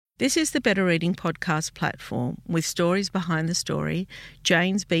This is the Better Reading podcast platform with stories behind the story,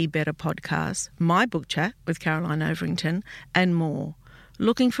 Jane's Be Better podcast, my book chat with Caroline Overington, and more.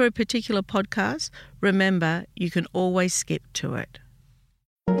 Looking for a particular podcast? Remember, you can always skip to it.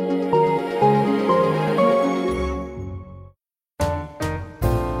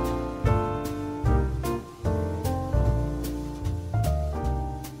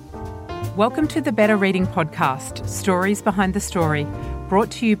 Welcome to the Better Reading podcast, Stories Behind the Story,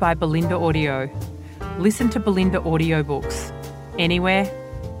 brought to you by Belinda Audio. Listen to Belinda audiobooks, anywhere,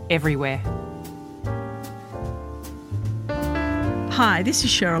 everywhere. Hi, this is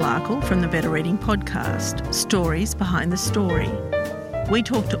Cheryl Arkle from the Better Reading podcast, Stories Behind the Story. We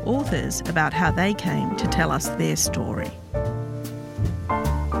talk to authors about how they came to tell us their story.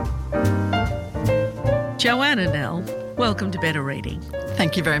 Joanna Nell, welcome to Better Reading.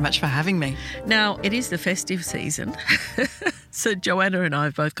 Thank you very much for having me. Now, it is the festive season, so Joanna and I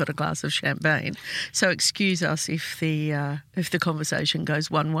have both got a glass of champagne. So excuse us if the conversation goes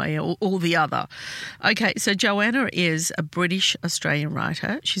one way or the other. Okay, so Joanna is a British-Australian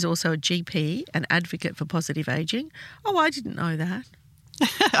writer. She's also a GP, an advocate for positive ageing. Oh, I didn't know that.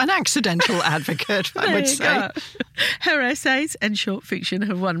 An accidental advocate, I would say. Her essays and short fiction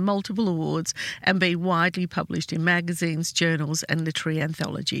have won multiple awards and been widely published in magazines, journals and literary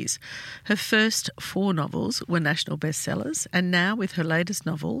anthologies. Her first 4 novels were national bestsellers, and now with her latest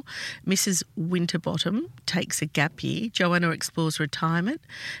novel, Mrs. Winterbottom Takes a Gap Year, Joanna explores retirement,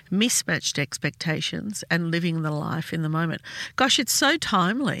 mismatched expectations and living the life in the moment. Gosh, it's so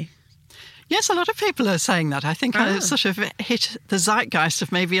timely. Yes, a lot of people are saying that. I think I sort of hit the zeitgeist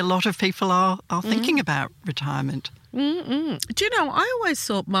of maybe a lot of people are thinking about retirement. Mm-mm. Do you know, I always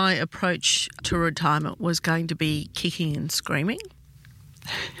thought my approach to retirement was going to be kicking and screaming.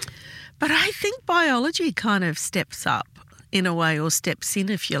 But I think biology kind of steps up in a way, or steps in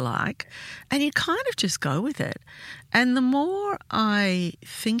if you like, and you kind of just go with it. And the more I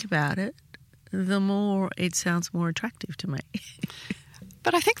think about it, the more it sounds more attractive to me.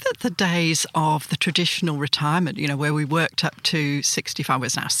 But I think that the days of the traditional retirement, you know, where we worked up to 65,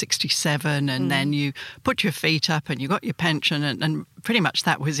 was now 67, and then you put your feet up and you got your pension and pretty much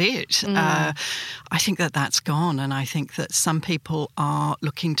that was it. I think that that's gone, and I think that some people are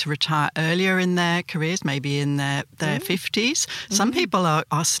looking to retire earlier in their careers, maybe in their 50s. Some people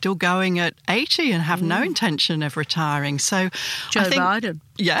are still going at 80 and have no intention of retiring. So Joe Biden.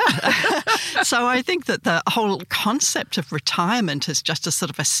 Yeah. So I think that the whole concept of retirement as just a sort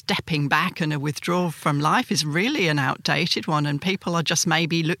of a stepping back and a withdrawal from life is really an outdated one, and people are just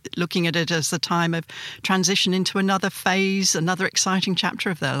maybe looking at it as a time of transition into another phase, another exciting chapter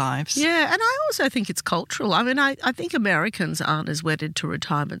of their lives. Yeah, and I also think it's cultural. I mean, I think Americans aren't as wedded to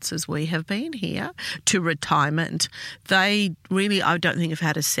retirements as we have been here, to retirement. They really, I don't think, have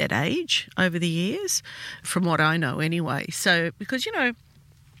had a set age over the years, from what I know anyway. So, because, you know,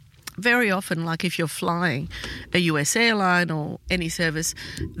 very often, like if you're flying a US airline or any service,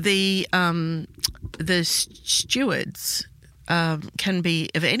 the stewards can be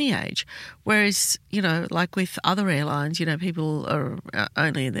of any age, whereas, you know, like with other airlines, you know, people are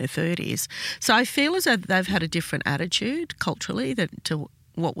only in their 30s. So I feel as though they've had a different attitude culturally to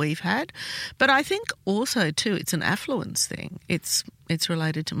what we've had. But I think also too, it's an affluence thing. It's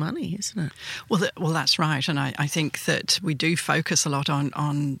related to money, isn't it? Well, that's right. And I think that we do focus a lot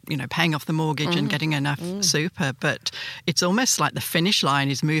on you know, paying off the mortgage and getting enough super, but it's almost like the finish line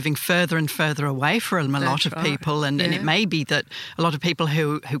is moving further and further away from a lot of people. And it may be that a lot of people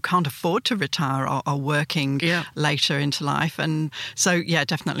who can't afford to retire are working later into life. And so, yeah,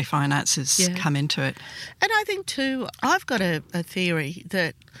 definitely finances come into it. And I think too, I've got a theory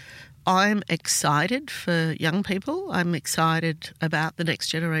that I'm excited for young people. I'm excited about the next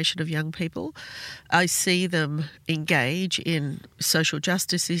generation of young people. I see them engage in social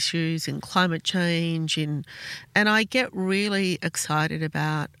justice issues, in climate change, and I get really excited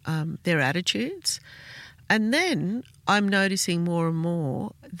about their attitudes. And then I'm noticing more and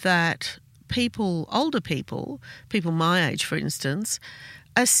more that people, older people my age, for instance,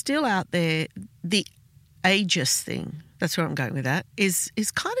 are still out there. The ageist thing, that's where I'm going with that, is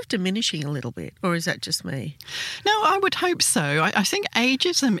kind of diminishing a little bit, or is that just me? No, I would hope so. I think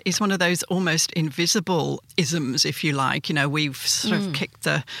ageism is one of those almost invisible isms, if you like. You know, we've sort of kicked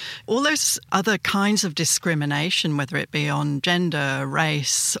all those other kinds of discrimination, whether it be on gender,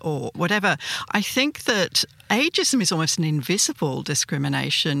 race or whatever. I think that ageism is almost an invisible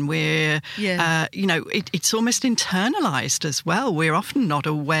discrimination where, you know, it's almost internalised as well. We're often not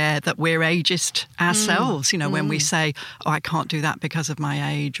aware that we're ageist ourselves. You know, when we say, I can't do that because of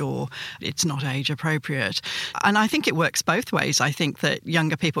my age, or it's not age appropriate. And I think it works both ways. I think that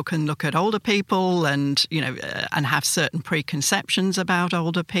younger people can look at older people and, and have certain preconceptions about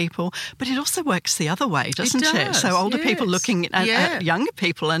older people, but it also works the other way, doesn't it? So older people looking at younger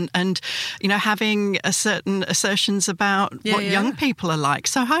people and having a certain assertions about what young people are like.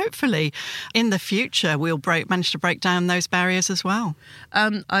 So hopefully in the future we'll manage to break down those barriers as well.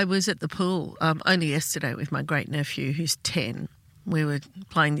 I was at the pool only yesterday with my great nephew who's 10. We were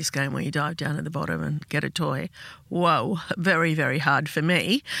playing this game where you dive down at the bottom and get a toy. Whoa, very, very hard for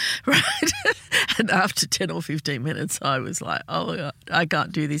me, right? And after 10 or 15 minutes, I was like, oh, my God, I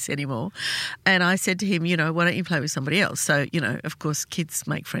can't do this anymore. And I said to him, why don't you play with somebody else? So, of course, kids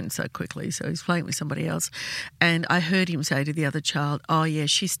make friends so quickly. So he's playing with somebody else. And I heard him say to the other child, oh, yeah,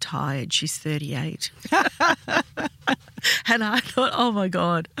 she's tired. She's 38. And I thought, oh, my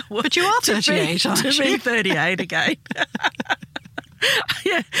God. But you are 38, aren't you? To be 38 again.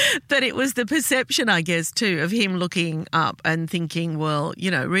 Yeah, but it was the perception, I guess, too, of him looking up and thinking, well,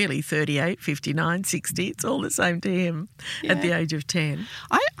 really 38, 59, 60, it's all the same to him at the age of 10.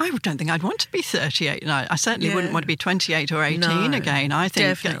 I don't think I'd want to be 38. No, I certainly wouldn't want to be 28 or 18 again. I think,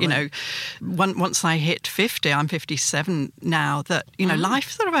 definitely. Once I hit 50, I'm 57 now, that, life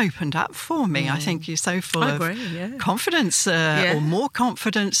sort of opened up for me. I think you're so full of confidence or more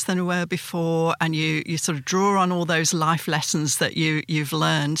confidence than we were before, and you sort of draw on all those life lessons that you've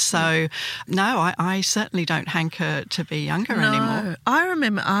learned. So, no, I certainly don't hanker to be younger anymore. I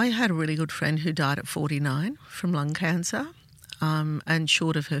remember I had a really good friend who died at 49 from lung cancer. And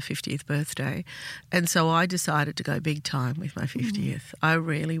short of her 50th birthday. And so I decided to go big time with my 50th. I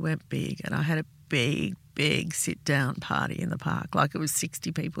really went big, and I had a big sit-down party in the park. Like, it was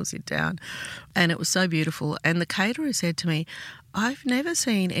 60 people sit down, and it was so beautiful. And the caterer said to me, I've never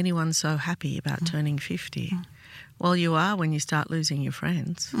seen anyone so happy about turning 50. Well, you are when you start losing your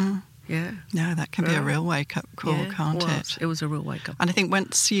friends. Yeah. No, that can be a real wake-up call, can't it? It was a real wake-up. And I think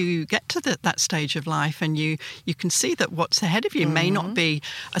once you get to that stage of life and you can see that what's ahead of you may not be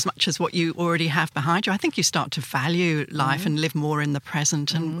as much as what you already have behind you, I think you start to value life and live more in the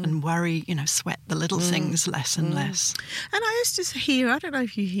present and worry, sweat the little things less and less. And I used to hear, I don't know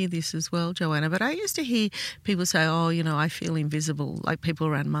if you hear this as well, Joanna, but I used to hear people say, oh, I feel invisible, like people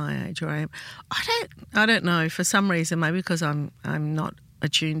around my age, or I don't know, for some reason, maybe because I'm not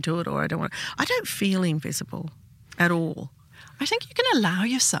attuned to it, or I don't feel invisible at all. I think you can allow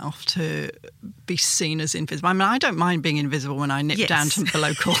yourself to be seen as invisible. I mean, I don't mind being invisible when I nip down to the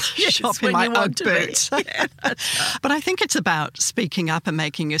local shop in my Ugg boots. But I think it's about speaking up and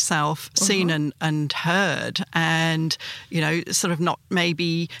making yourself seen and heard, and, sort of not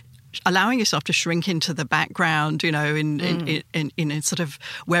maybe allowing yourself to shrink into the background, in sort of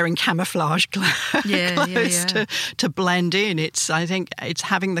wearing camouflage clothes to blend in. I think it's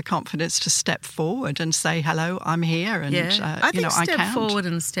having the confidence to step forward and say, hello, I'm here. And, I think I step forward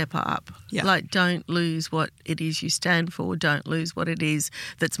and step up. Yeah. Like, don't lose what it is you stand for. Don't lose what it is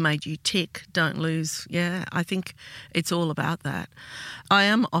that's made you tick. Don't lose. Yeah, I think it's all about that. I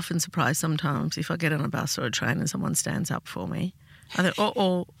am often surprised sometimes if I get on a bus or a train and someone stands up for me. I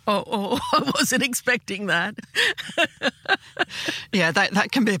thought, I wasn't expecting that. Yeah,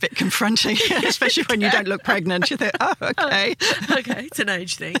 that can be a bit confronting, especially when you don't look pregnant. You think, oh, okay. Okay, it's an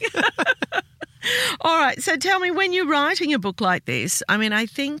age thing. All right, so tell me, when you're writing a book like this, I mean, I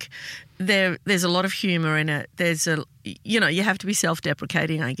think there's a lot of humour in it. There's you have to be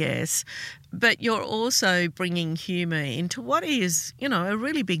self-deprecating, I guess, but you're also bringing humour into what is, a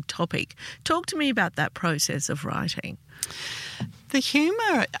really big topic. Talk to me about that process of writing. The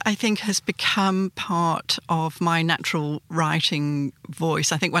humour, I think, has become part of my natural writing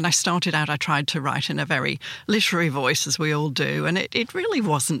voice. I think when I started out, I tried to write in a very literary voice, as we all do, and it really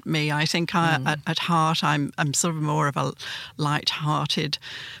wasn't me. I think at heart, I'm sort of more of a light-hearted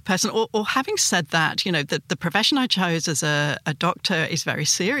person. Or having said that, the profession I chose as a doctor is very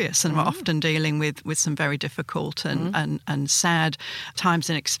serious, and we're often dealing with some very difficult and sad times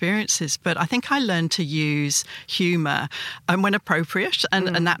and experiences. But I think I learned to use humour when appropriate,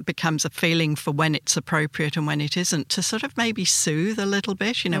 and that becomes a feeling for when it's appropriate and when it isn't, to sort of maybe soothe a little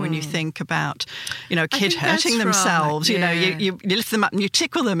bit. When you think about, a kid hurting themselves, you lift them up and you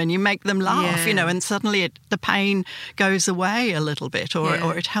tickle them and you make them laugh, and suddenly the pain goes away a little bit,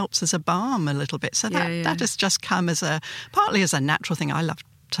 or it helps as a balm a little bit. So that has just come partly as a natural thing. I love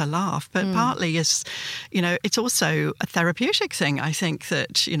to laugh, but partly is, it's also a therapeutic thing. I think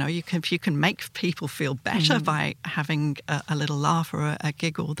that, if you can make people feel better by having a little laugh or a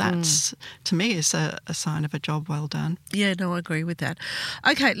giggle, that's, to me, is a sign of a job well done. Yeah, no, I agree with that.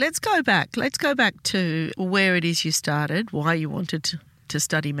 Okay, let's go back. Let's go back to where it is you started, why you wanted to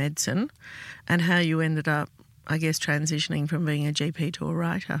study medicine, and how you ended up, I guess, transitioning from being a GP to a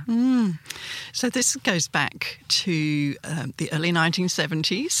writer. So this goes back to the early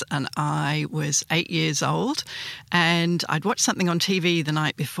 1970s, and I was 8 years old, and I'd watched something on TV the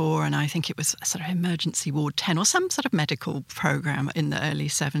night before, and I think it was a sort of Emergency Ward 10 or some sort of medical program in the early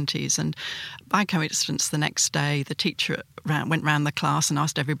 70s. And by coincidence, the next day, the teacher went round the class and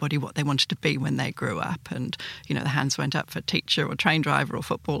asked everybody what they wanted to be when they grew up. And, the hands went up for teacher or train driver or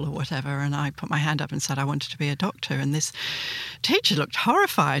football or whatever. And I put my hand up and said I wanted to be a doctor. And this teacher looked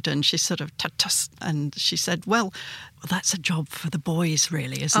horrified, and she sort of and she said, well, that's a job for the boys,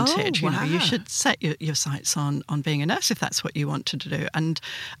 really, isn't it? Wow. You should set your sights on being a nurse if that's what you wanted to do. And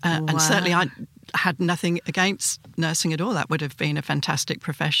certainly I had nothing against nursing at all. That would have been a fantastic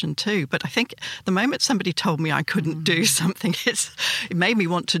profession too. But I think the moment somebody told me I couldn't do something, it made me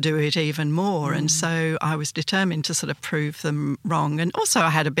want to do it even more. And so I was determined to sort of prove them wrong. And also I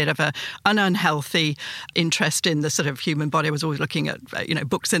had a bit of an unhealthy interest in the sort of human body. I was always looking at,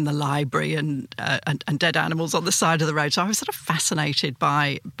 books in the library and dead animals on the side of the road. So I was sort of fascinated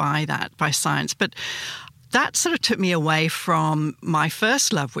by that, by science. But that sort of took me away from my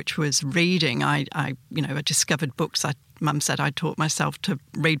first love, which was reading. I discovered books. Mum said I taught myself to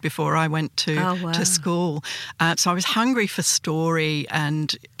read before I went to school. So I was hungry for story,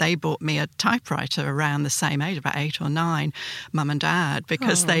 and they bought me a typewriter around the same age, about 8 or 9, Mum and Dad,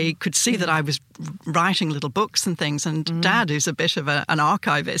 because they could see that I was writing little books and things. And Dad, who's a bit of an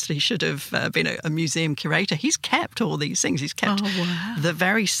archivist, he should have been a museum curator. He's kept all these things. He's kept the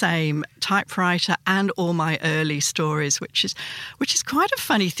very same typewriter and all my early stories, which is quite a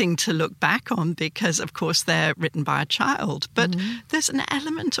funny thing to look back on, because, of course, they're written by a child. But there's an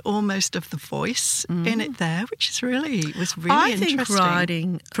element almost of the voice in it there, which was really interesting. I think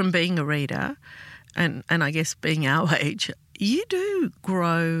writing, from being a reader and I guess being our age, you do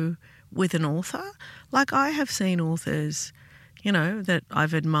grow with an author. Like, I have seen authors, that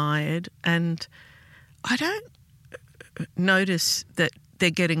I've admired, and I don't notice that they're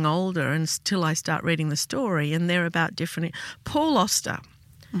getting older until I start reading the story, and they're about different. Paul Auster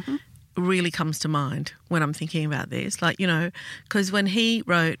really comes to mind when I'm thinking about this. Like, because when he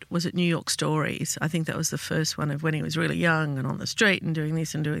wrote, was it New York Stories? I think that was the first one of when he was really young and on the street and doing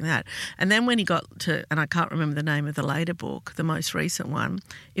this and doing that. And then when he got to, and I can't remember the name of the later book, the most recent one,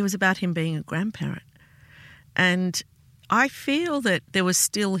 it was about him being a grandparent. And I feel that there was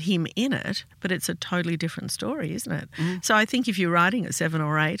still him in it, but it's a totally different story, isn't it? So I think if you're writing at 7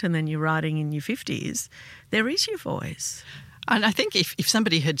 or 8 and then you're writing in your 50s, there is your voice. And I think if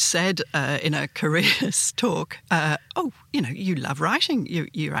somebody had said in a careers talk, you love writing,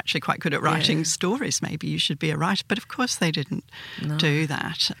 you're actually quite good at writing stories, maybe you should be a writer. But of course they didn't do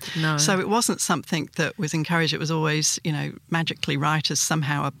that. No. So it wasn't something that was encouraged. It was always, magically writers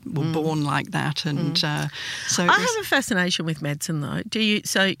somehow were born like that. And so I have a fascination with medicine, though.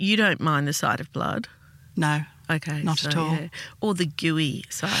 So you don't mind the sight of blood? No. Okay. Not at all. Yeah. Or the gooey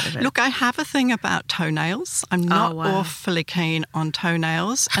side of it. Look, I have a thing about toenails. I'm not awfully keen on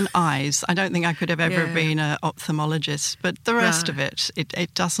toenails and eyes. I don't think I could have ever been an ophthalmologist, but the rest of it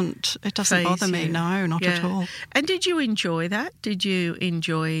doesn't bother me. No, not at all. And did you enjoy that? Did you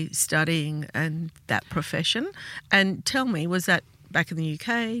enjoy studying and that profession? And tell me, was that back in the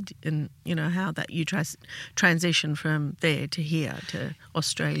UK, and how that you transitioned from there to here to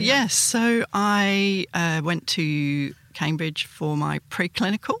Australia? Yes, so I went to Cambridge for my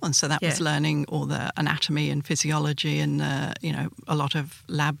preclinical, and so that was learning all the anatomy and physiology and a lot of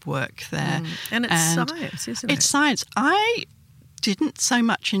lab work there. And it's science, isn't it? It's science. I didn't so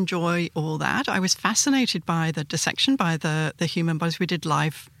much enjoy all that. I was fascinated by the dissection, by the human bodies. We did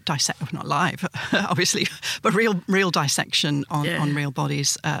not live, obviously, but real dissection on real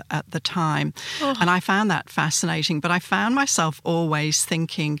bodies at the time. And I found that fascinating. But I found myself always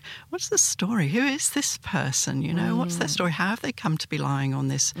thinking, what's the story? Who is this person? What's their story? How have they come to be lying on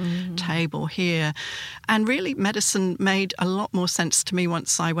this table here? And really, medicine made a lot more sense to me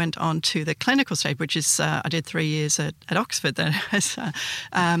once I went on to the clinical stage, which is, I did 3 years at Oxford then.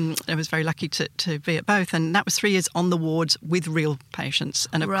 I was very lucky to be at both. And that was 3 years on the wards with real patients.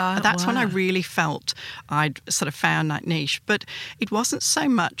 And of that's when I really felt I'd sort of found that niche. But it wasn't so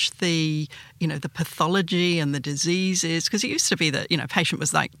much the pathology and the diseases, because it used to be that, patient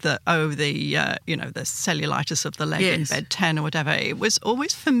was like the cellulitis of the leg in bed 10 or whatever. It was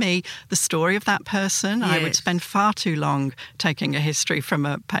always for me the story of that person. Yes. I would spend far too long taking a history from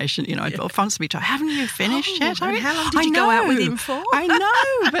a patient. I'd constantly be told, haven't you finished yet? How long did you go out with him for? I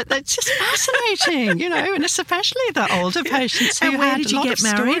know, but that's just fascinating, and especially the older patients who where had did a you lot get of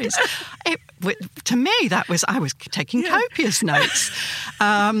married? stories. To me, I was taking copious notes,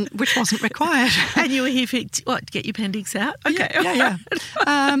 which wasn't required. And you were here to get your appendix out? Okay. Yeah.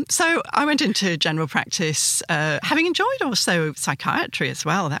 So I went into general practice, having enjoyed also psychiatry as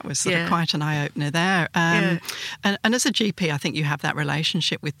well. That was sort of quite an eye-opener there. And as a GP, I think you have that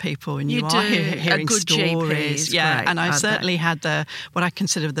relationship with people, and you are hearing stories. Great, and I certainly had what I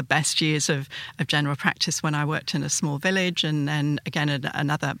consider the best years of general practice when I worked in a small village, and then again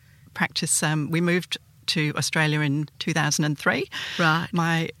another practice. We moved to Australia in 2003. Right.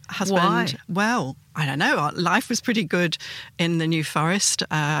 My husband. Why? Well, I don't know. Life was pretty good in the New Forest.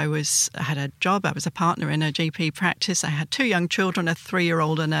 I had a job. I was a partner in a GP practice. I had 2 young children, a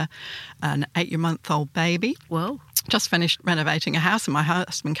 3-year-old and an 8-month-old baby. Whoa. Just finished renovating a house, and my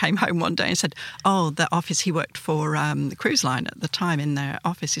husband came home one day and said, the office, he worked for the cruise line at the time, in their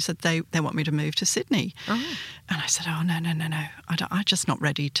office, he said, they want me to move to Sydney. Oh. And I said, no. I'm just not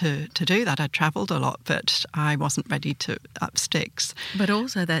ready to do that. I travelled a lot, but I wasn't ready to up sticks. But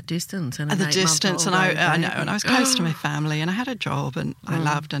also that distance. And the distance, and I know, and I was close to my family, and I had a job, and I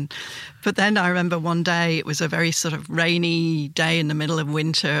loved. But then I remember one day, it was a very sort of rainy day in the middle of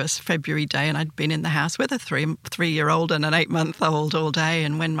winter, it was February day, and I'd been in the house with a 3-year-old and an 8-month-old all day.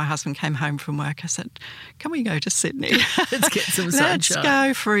 And when my husband came home from work, I said, can we go to Sydney? Let's get some sunshine. Let's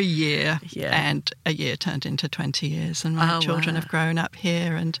go for a year. Yeah. And a year turned into 20 years, and my children have grown up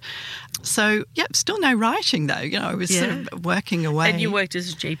here. And so, still no writing though. I was sort of working away. And you worked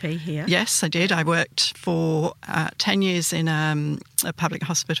as a GP here? Yes, I did. I worked for 10 years in a public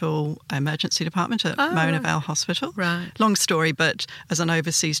hospital emergency department at Mona Vale Hospital. Right. Long story, but as an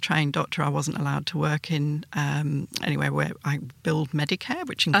overseas trained doctor, I wasn't allowed to work in anywhere where I billed Medicare,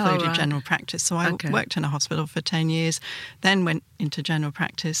 which included general practice. So I worked in a hospital for 10 years, then went into general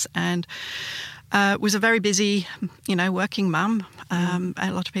practice, and was a very busy, working mum.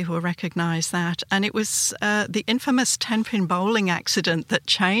 A lot of people will recognise that. And it was the infamous 10-pin bowling accident that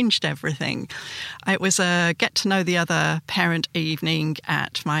changed everything. It was a get-to-know-the-other parent evening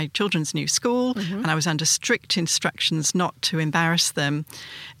at my children's new school, and I was under strict instructions not to embarrass them.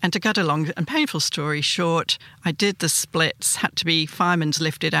 And to cut a long and painful story short, I did the splits, had to be fireman's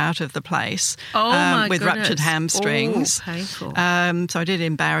lifted out of the place with ruptured hamstrings. Oh, painful. So I did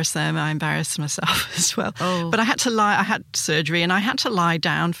embarrass them. I embarrassed myself as well. Oh. But I had surgery, and I had to lie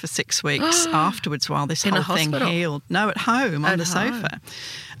down for 6 weeks afterwards while this whole thing healed. No, at home on the sofa.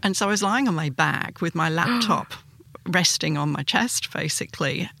 And so I was lying on my back with my laptop resting on my chest,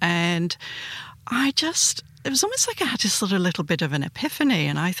 basically. And it was almost like I had this sort of little bit of an epiphany,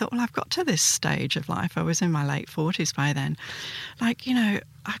 and I thought, well, I've got to this stage of life. I was in my late 40s by then. I've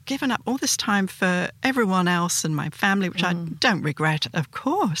given up all this time for everyone else and my family, which I don't regret, of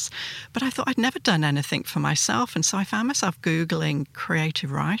course. But I thought I'd never done anything for myself. And so I found myself Googling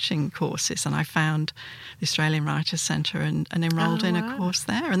creative writing courses, and I found the Australian Writers' Centre and enrolled in a course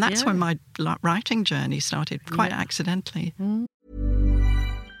there. And that's when my writing journey started, quite accidentally.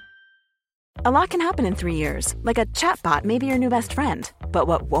 A lot can happen in 3 years, like a chatbot may be your new best friend. But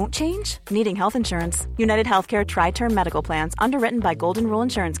what won't change? Needing health insurance. United Healthcare Tri-Term Medical Plans, underwritten by Golden Rule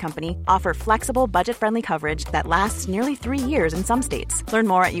Insurance Company, offer flexible, budget-friendly coverage that lasts nearly 3 years in some states. Learn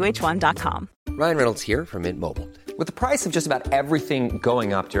more at uh1.com. Ryan Reynolds here from Mint Mobile. With the price of just about everything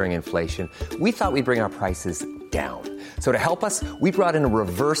going up during inflation, we thought we'd bring our prices down. So to help us, we brought in a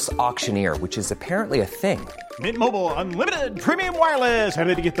reverse auctioneer, which is apparently a thing. Mint Mobile Unlimited Premium Wireless. How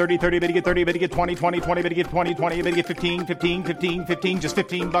to get 30, 30, bit to get 30, bit to get 20, 20, 20, bit to get 20, 20, bit to get 15, 15, 15, 15, just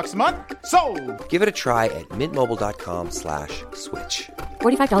 $15 a month? Sold! Give it a try at mintmobile.com/switch.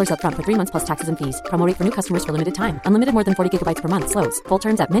 $45 up front for 3 months plus taxes and fees. Promo rate for new customers for limited time. Unlimited more than 40 gigabytes per month. Slows full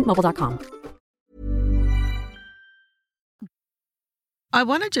terms at mintmobile.com. I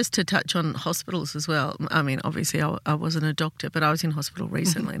wanted just to touch on hospitals as well. I mean, obviously I wasn't a doctor, but I was in hospital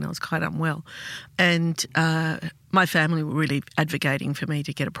recently and I was quite unwell. And my family were really advocating for me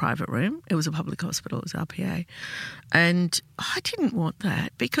to get a private room. It was a public hospital, it was RPA. And I didn't want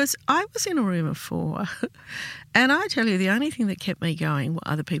that because I was in a room of 4. And I tell you, the only thing that kept me going were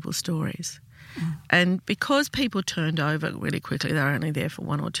other people's stories. And because people turned over really quickly, they were only there for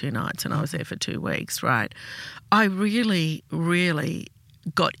 1 or 2 nights and I was there for 2 weeks, right? I really, really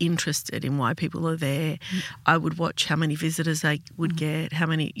got interested in why people are there. I would watch how many visitors they would get, how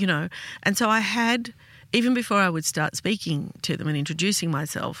many, And so I had, even before I would start speaking to them and introducing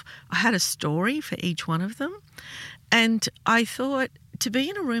myself, I had a story for each one of them. And I thought to be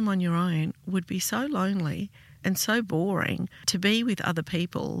in a room on your own would be so lonely and so boring. To be with other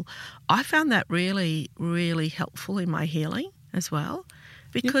people, I found that really, really helpful in my healing as well.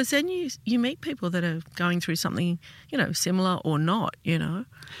 Because then you meet people that are going through something, similar or not,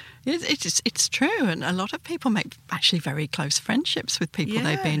 It's true, and a lot of people make actually very close friendships with people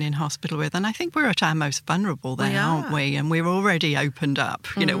they've been in hospital with, and I think we're at our most vulnerable then, aren't we? And we're already opened up.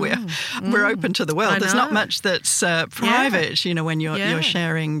 We're open to the world. There's not much that's private. When you're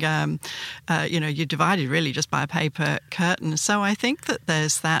sharing. You're divided really just by a paper curtain. So I think that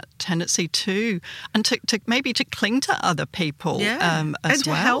there's that tendency to maybe to cling to other people as and to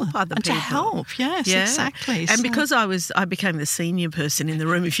well, help other people. And to help, yes, exactly. And because I became the senior person in the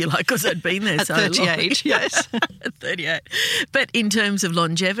room, if you like, because I'd been there so 38, long. yes. At 38. But in terms of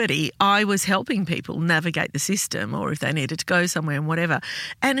longevity, I was helping people navigate the system, or if they needed to go somewhere and whatever.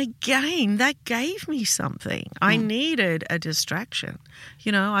 And again, that gave me something. I needed a distraction.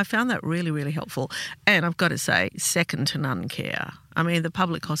 I found that really, really helpful. And I've got to say, second to none care. I mean, the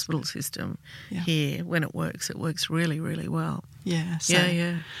public hospital system here, when it works really, really well. Yeah, so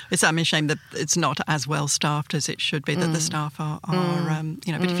yeah. It's a shame that it's not as well staffed as it should be. That the staff are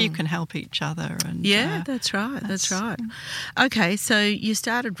but if you can help each other, and that's right. That's right. Okay, so you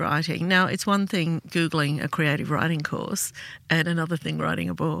started writing. Now, it's one thing Googling a creative writing course, and another thing writing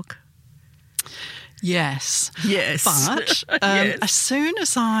a book. Yes. But as soon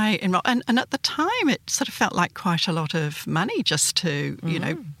as I enrolled, and at the time it sort of felt like quite a lot of money just to,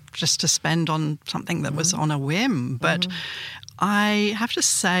 just to spend on something that was on a whim. But I have to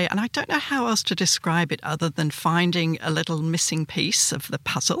say, and I don't know how else to describe it other than finding a little missing piece of the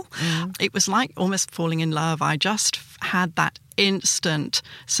puzzle. It was like almost falling in love. I just had that instant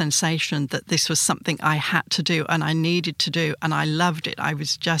sensation that this was something I had to do and I needed to do, and I loved it.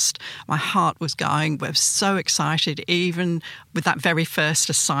 My heart was going. I was so excited, even with that very first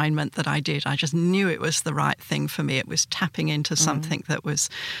assignment that I did. I just knew it was the right thing for me. It was tapping into something that was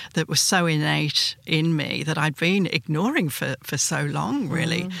so innate in me that I'd been ignoring for so long,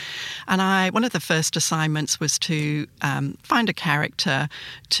 really. And one of the first assignments was to find a character,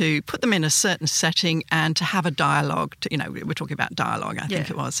 to put them in a certain setting, and to have a dialogue. We're talking about dialogue, I think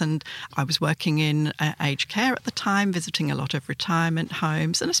it was. And I was working in aged care at the time, visiting a lot of retirement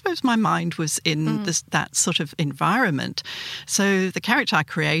homes. And I suppose my mind was in that sort of environment. So the character I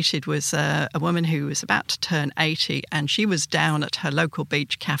created was a woman who was about to turn 80, and she was down at her local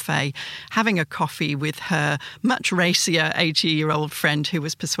beach cafe having a coffee with her much racier 80-year-old friend who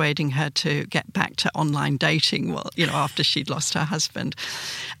was persuading her to get back to online dating, after she'd lost her husband.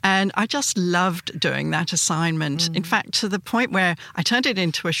 And I just loved doing that assignment. In fact, to the point where I turned it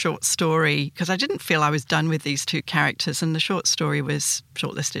into a short story because I didn't feel I was done with these two characters, and the short story was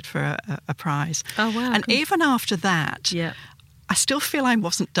shortlisted for a prize. Oh, wow. And even after that, I still feel I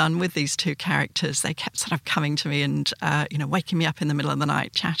wasn't done with these two characters. They kept sort of coming to me and, waking me up in the middle of the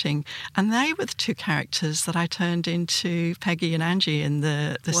night chatting. And they were the two characters that I turned into Peggy and Angie in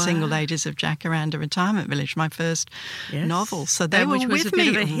the Single Ladies of Jacaranda Retirement Village, my first novel. So they were with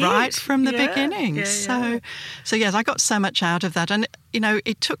me right from the beginning. So yes, I got so much out of that. And,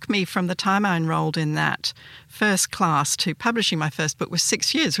 it took me from the time I enrolled in that first class to publishing my first book was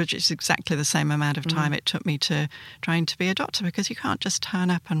 6 years, which is exactly the same amount of time it took me to train to be a doctor, because you can't just turn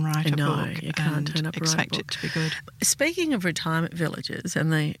up and write a book and expect it to be good. Speaking of retirement villages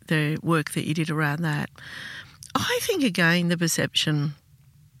and the work that you did around that, I think, again, the perception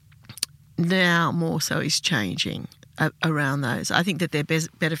now more so is changing around those. I think that they're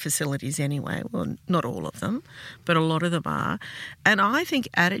better facilities anyway. Well, not all of them, but a lot of them are. And I think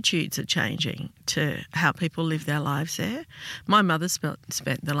attitudes are changing to how people live their lives there. My mother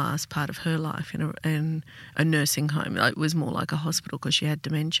spent the last part of her life in a nursing home. It was more like a hospital because she had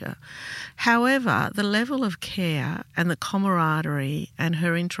dementia. However, the level of care and the camaraderie and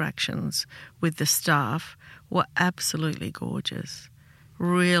her interactions with the staff were absolutely gorgeous.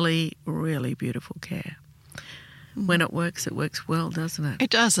 Really, really beautiful care. When it works well, doesn't it? It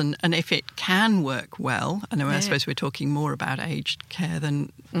does, and if it can work well, and I suppose we're talking more about aged care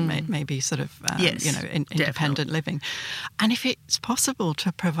than maybe sort of, independent living. And if it's possible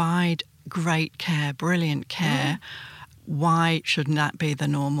to provide great care, brilliant care, why shouldn't that be the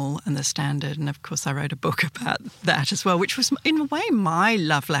normal and the standard? And of course, I wrote a book about that as well, which was in a way my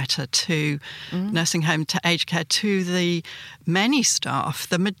love letter to nursing home, to aged care, to the many staff,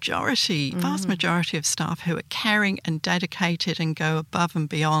 the vast majority of staff who are caring and dedicated and go above and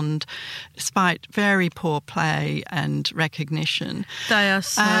beyond despite very poor play and recognition. They are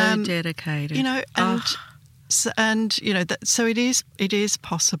so dedicated. So it is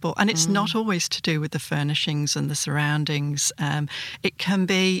possible, and it's not always to do with the furnishings and the surroundings. It can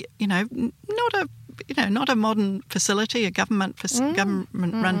be, not a modern facility, a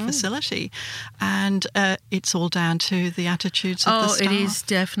government-run facility, and it's all down to the attitudes of the staff. It is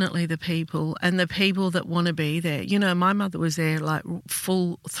definitely the people, and the people that want to be there. My mother was there like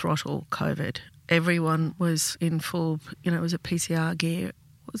full throttle COVID. Everyone was in full, it was a PCR gear.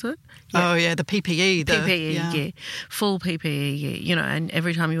 Was it? Yeah. Oh, yeah, the PPE. PPE gear. Full PPE gear, and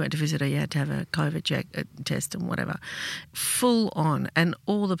every time you went to visit her, you had to have a COVID test and whatever. Full on. And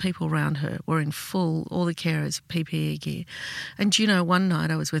all the people around her were in all the carers, PPE gear. And, one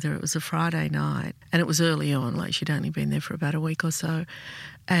night I was with her, it was a Friday night, and it was early on, like she'd only been there for about a week or so.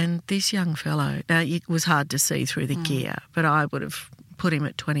 And this young fellow, now it was hard to see through the gear, but I would have put him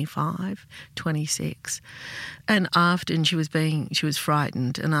at 25, 26. And she was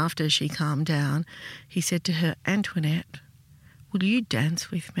frightened. And after she calmed down, he said to her, "Antoinette, will you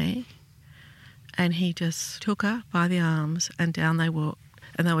dance with me?" And he just took her by the arms and down they walked.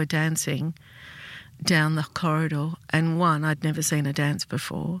 And they were dancing down the corridor. And one, I'd never seen her dance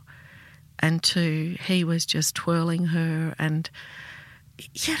before. And two, he was just twirling her. And,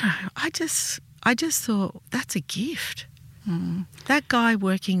 I just thought, that's a gift. That guy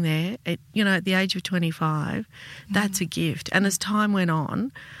working there at the age of 25, that's a gift. And as time went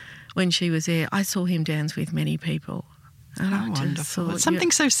on, when she was there, I saw him dance with many people. And I wonderful. Thought, it's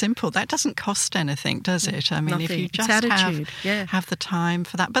something so simple. That doesn't cost anything, does it? I mean, nothing. If you just have the time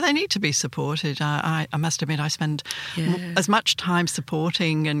for that. But they need to be supported. I must admit, I spend as much time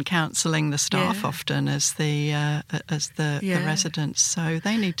supporting and counselling the staff often as the residents. So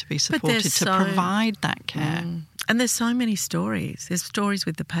they need to be supported to provide that care. And there's so many stories. There's stories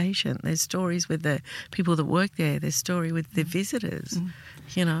with the patient. There's stories with the people that work there. There's story with the visitors,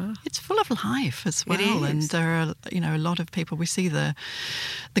 It's full of life as well. It is. And there are, a lot of people. We see the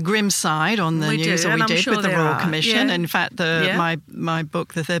grim side on the news, or we did with the Royal Commission. Yeah. In fact, my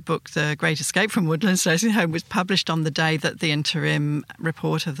book, the third book, The Great Escape from Woodlands Nursing Home, was published on the day that the interim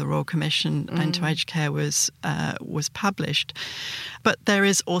report of the Royal Commission into aged care was published. But there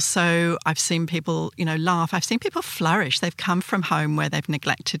is also, I've seen people, laugh. I've seen people flourish. They've come from home where they've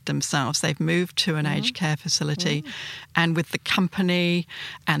neglected themselves. They've moved to an aged care facility, and with the company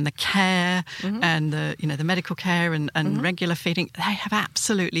and the care and the medical care and regular feeding, they have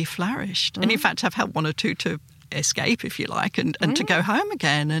absolutely flourished. And in fact, I've helped one or two to escape, if you like, and to go home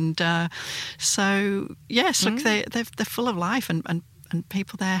again. And so, yes, look, they're full of life, and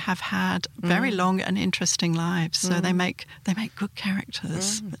people there have had very long and interesting lives. So they make good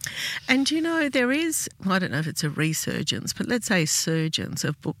characters. And there is, I don't know if it's a resurgence, but let's say surgence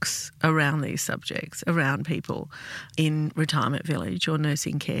of books around these subjects, around people in retirement village or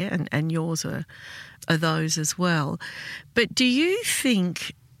nursing care, and yours are those as well. But do you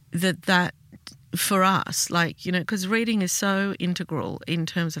think that for us, because reading is so integral in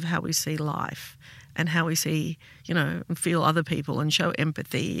terms of how we see life and how we see, and feel other people and show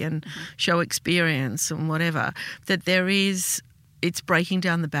empathy and show experience and whatever, that it's breaking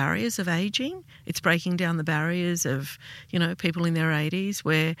down the barriers of ageing. It's breaking down the barriers of, people in their 80s,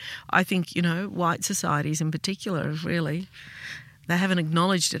 where I think, white societies in particular have really, they haven't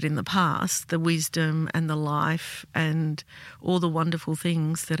acknowledged it in the past, the wisdom and the life and all the wonderful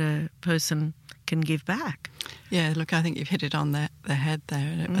things that a person can give back. Yeah, look, I think you've hit it on the head there.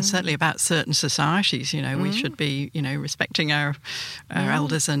 And it was certainly about certain societies, we should be, respecting our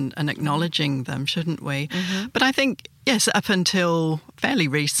elders and acknowledging them, shouldn't we? But I think, yes, up until fairly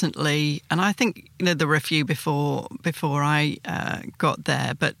recently, and I think, there were a few before I got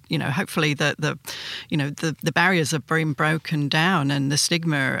there, but, hopefully the barriers have been broken down and the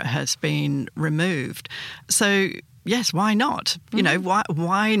stigma has been removed. So, yes, why not?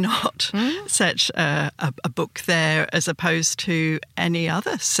 Why not set a book there as opposed to any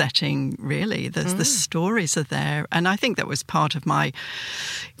other setting, really? The stories are there. And I think that was part of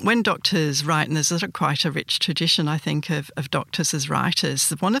when doctors write, and there's quite a rich tradition, I think, of doctors as writers,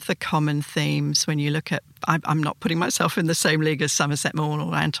 one of the common themes when you look at, I'm not putting myself in the same league as Somerset Maugham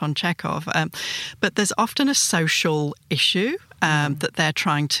or Anton Chekhov, but there's often a social issue that they're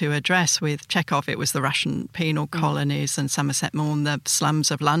trying to address. With Chekhov, it was the Russian penal colonies, and Somerset Maugham, the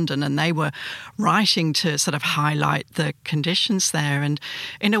slums of London, and they were writing to sort of highlight the conditions there. And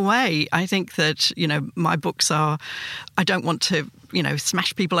in a way, I think that, my books are, I don't want to,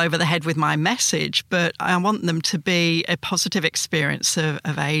 smash people over the head with my message, but I want them to be a positive experience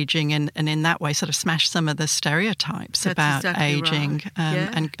of ageing, and in that way sort of smash some of the stereotypes about ageing,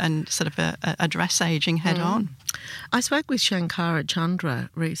 right. and sort of address ageing head on. I spoke with Shankara Chandra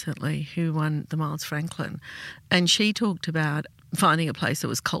recently, who won the Miles Franklin, and she talked about finding a place that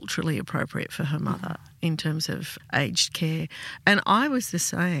was culturally appropriate for her mother in terms of aged care. And I was the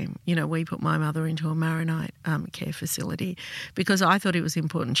same. We put my mother into a Maronite care facility because I thought it was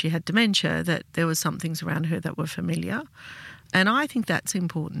important. She had dementia, that there was some things around her that were familiar. And I think that's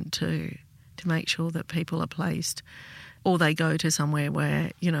important too, to make sure that people are placed, or they go to somewhere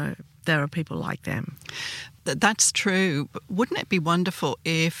where, there are people like them. That's true. But wouldn't it be wonderful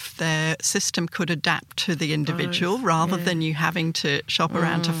if the system could adapt to the individual rather than you having to shop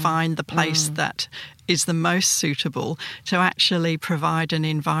around to find the place that is the most suitable, to actually provide an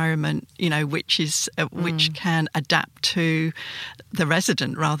environment, which can adapt to the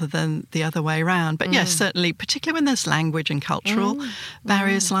resident rather than the other way around. But yes, certainly, particularly when there's language and cultural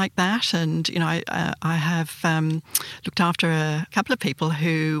barriers like that. And, I have looked after a couple of people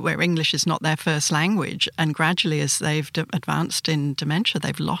where English is not their first language, and gradually as they've advanced in dementia,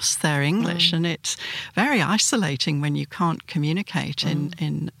 they've lost their English. And it's very isolating when you can't communicate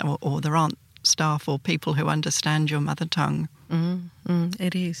or there aren't staff or people who understand your mother tongue.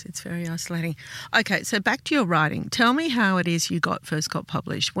 It is. It's very isolating. Okay, so back to your writing. Tell me how it is you first got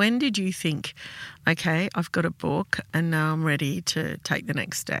published. When did you think, okay, I've got a book and now I'm ready to take the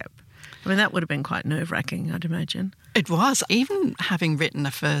next step? I mean, that would have been quite nerve-wracking, I'd imagine. It was. Even having written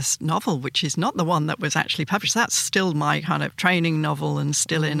a first novel, which is not the one that was actually published, that's still my kind of training novel and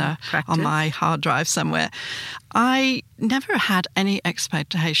still on my hard drive somewhere. I never had any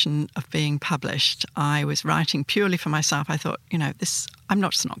expectation of being published. I was writing purely for myself. I thought, I'm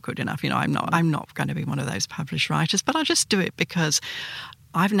just not good enough. I'm not going to be one of those published writers, but I'll just do it because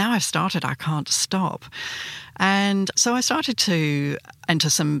I've started, I can't stop. And so I started to enter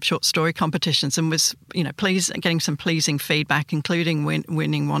some short story competitions and was, getting some pleasing feedback, including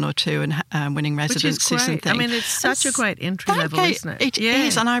winning one or two and winning residencies and things. I mean, it's such a great entry level, isn't it? It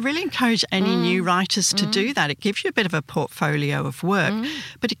is, and I really encourage any new writers to do that. It gives you a bit of a portfolio of work,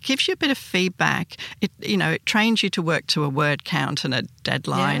 but it gives you a bit of feedback. It trains you to work to a word count and a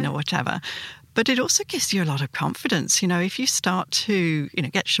deadline or whatever. But it also gives you a lot of confidence. If you start to,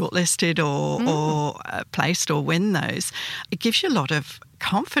 get shortlisted or placed or win those, it gives you a lot of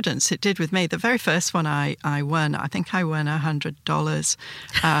confidence. It did with me. The very first one I won, I think I won $100.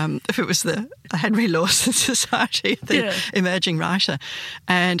 If it was the Henry Lawson Society, the emerging writer.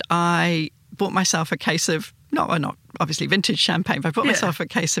 And I bought myself a case of, not obviously vintage champagne, but I bought myself a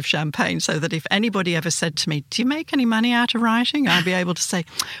case of champagne so that if anybody ever said to me, do you make any money out of writing? I'd be able to say,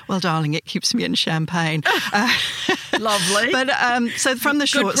 well, darling, it keeps me in champagne. Lovely. But so from the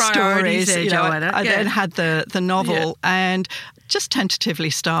short stories, Joanna. I then had the novel and just tentatively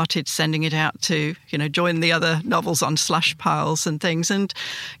started sending it out to, join the other novels on slush piles and things, and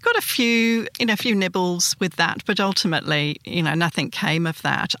got a few nibbles with that, but ultimately, nothing came of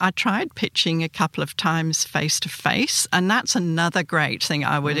that. I tried pitching a couple of times face to face, and that's another great thing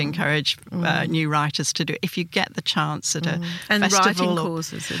I would encourage new writers to do if you get the chance at a and festival. And writing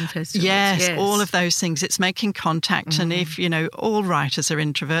courses and festivals. Yes, all of those things. It's making contact, and if, all writers are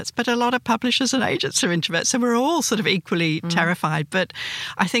introverts, but a lot of publishers and agents are introverts, so we're all sort of equally terrified. But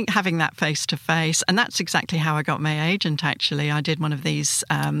I think having that face-to-face, and that's exactly how I got my agent, actually. I did one of these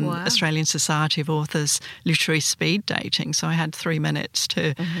Australian Society of Authors literary speed dating, so I had 3 minutes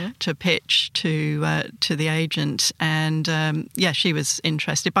to pitch to the agent, and she was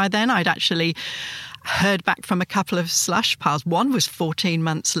interested. By then I'd actually heard back from a couple of slush piles. One was 14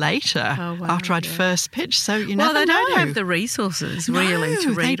 months later after I'd first pitched. So you never know. Well, they don't have the resources really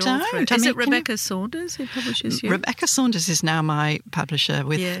to read all through. Is it Rebecca Saunders who publishes you? Rebecca Saunders is now my publisher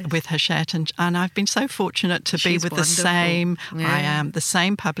with Hachette, and I've been so fortunate to be with the same. I am the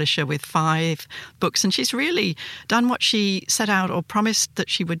same publisher with 5 books, and she's really done what she set out or promised that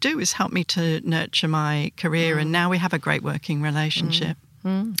she would do, is help me to nurture my career, and now we have a great working relationship.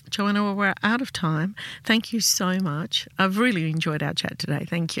 Joanna, well, we're out of time. Thank you so much. I've really enjoyed our chat today.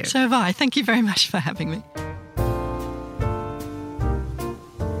 Thank you. So have I. Thank you very much for having me.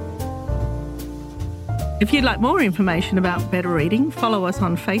 If you'd like more information about Better Reading, follow us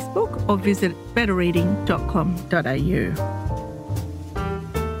on Facebook or visit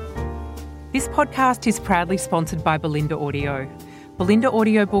betterreading.com.au. This podcast is proudly sponsored by Belinda Audio. Belinda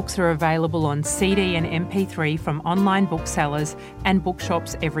audiobooks are available on CD and MP3 from online booksellers and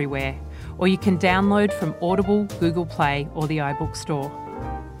bookshops everywhere, or you can download from Audible, Google Play or the iBook Store.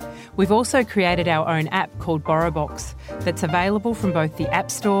 We've also created our own app called BorrowBox that's available from both the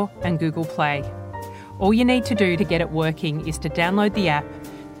App Store and Google Play. All you need to do to get it working is to download the app,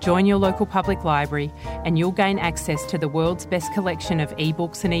 join your local public library, and you'll gain access to the world's best collection of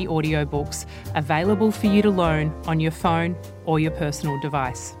ebooks and e-audiobooks available for you to loan on your phone or your personal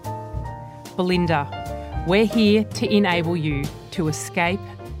device. Belinda, we're here to enable you to escape,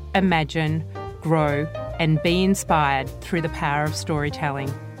 imagine, grow, and be inspired through the power of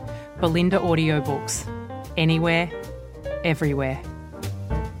storytelling. Belinda Audiobooks. Anywhere, everywhere.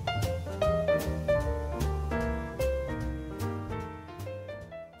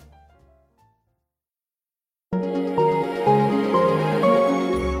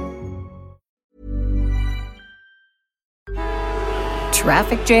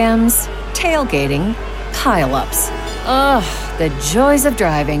 Traffic jams, tailgating, pile-ups. Ugh, the joys of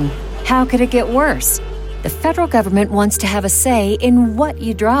driving. How could it get worse? The federal government wants to have a say in what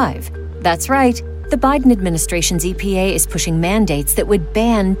you drive. That's right. The Biden administration's EPA is pushing mandates that would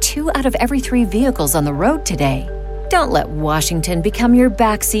ban 2 out of every 3 vehicles on the road today. Don't let Washington become your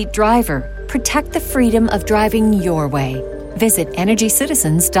backseat driver. Protect the freedom of driving your way. Visit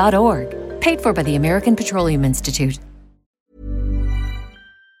EnergyCitizens.org. Paid for by the American Petroleum Institute.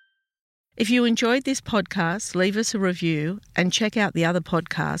 If you enjoyed this podcast, leave us a review and check out the other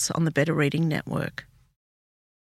podcasts on the Better Reading Network.